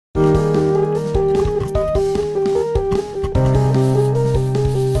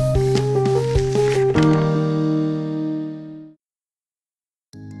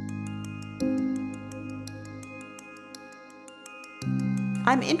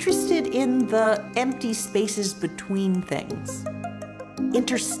interested in the empty spaces between things,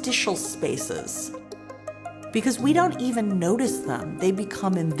 interstitial spaces, because we don't even notice them. They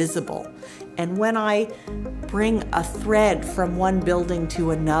become invisible. And when I bring a thread from one building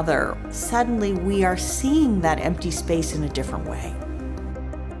to another, suddenly we are seeing that empty space in a different way.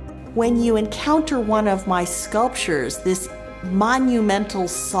 When you encounter one of my sculptures, this monumental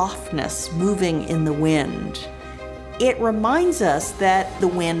softness moving in the wind, it reminds us that the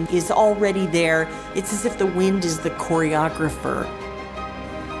wind is already there. It's as if the wind is the choreographer.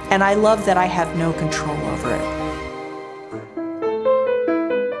 And I love that I have no control over it.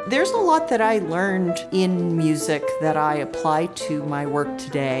 There's a lot that I learned in music that I apply to my work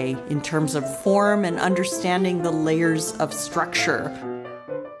today in terms of form and understanding the layers of structure.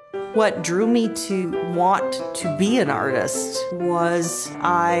 What drew me to want to be an artist was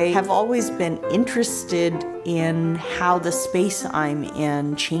I have always been interested in how the space I'm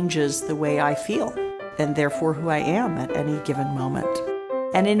in changes the way I feel, and therefore who I am at any given moment.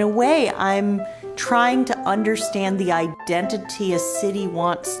 And in a way, I'm trying to understand the identity a city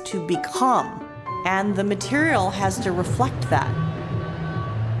wants to become, and the material has to reflect that.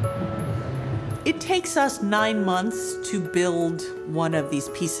 It takes us 9 months to build one of these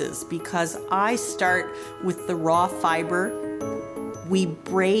pieces because I start with the raw fiber. We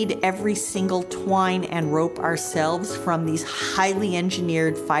braid every single twine and rope ourselves from these highly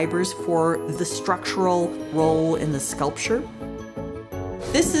engineered fibers for the structural role in the sculpture.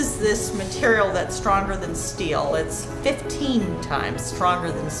 This is this material that's stronger than steel. It's 15 times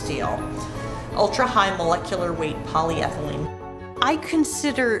stronger than steel. Ultra-high molecular weight polyethylene. I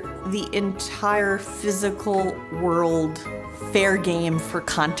consider the entire physical world fair game for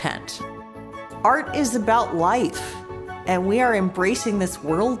content. Art is about life, and we are embracing this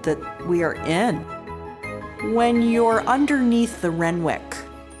world that we are in. When you're underneath the Renwick,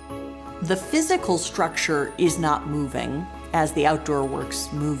 the physical structure is not moving as the outdoor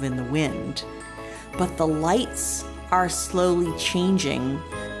works move in the wind, but the lights are slowly changing,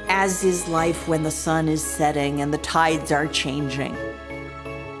 as is life when the sun is setting and the tides are changing.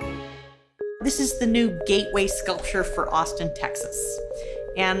 This is the new gateway sculpture for Austin, Texas.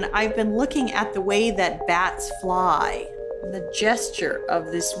 And I've been looking at the way that bats fly, the gesture of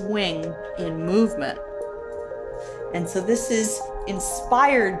this wing in movement. And so this is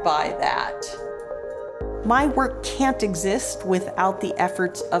inspired by that. My work can't exist without the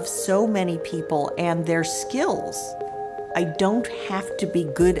efforts of so many people and their skills. I don't have to be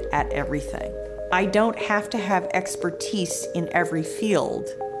good at everything. I don't have to have expertise in every field.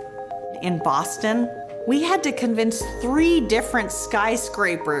 In Boston, we had to convince 3 different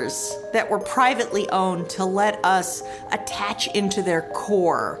skyscrapers that were privately owned to let us attach into their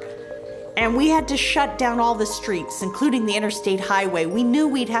core. And we had to shut down all the streets, including the interstate highway. We knew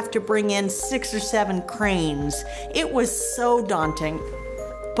we'd have to bring in 6 or 7 cranes. It was so daunting.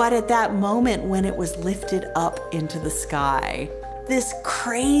 But at that moment when it was lifted up into the sky, this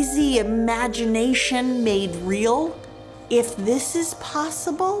crazy imagination made real. If this is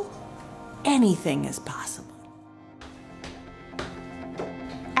possible, anything is possible.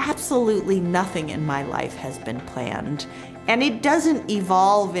 Absolutely nothing in my life has been planned, and it doesn't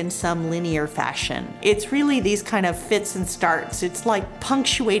evolve in some linear fashion. It's really these kind of fits and starts. It's like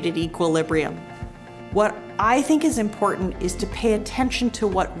punctuated equilibrium. What I think is important is to pay attention to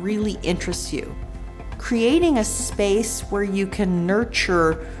what really interests you. Creating a space where you can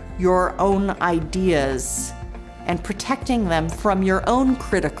nurture your own ideas and protecting them from your own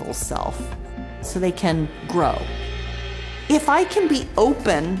critical self so they can grow. If I can be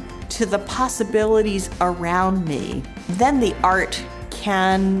open to the possibilities around me, then the art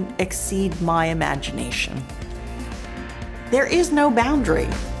can exceed my imagination. There is no boundary.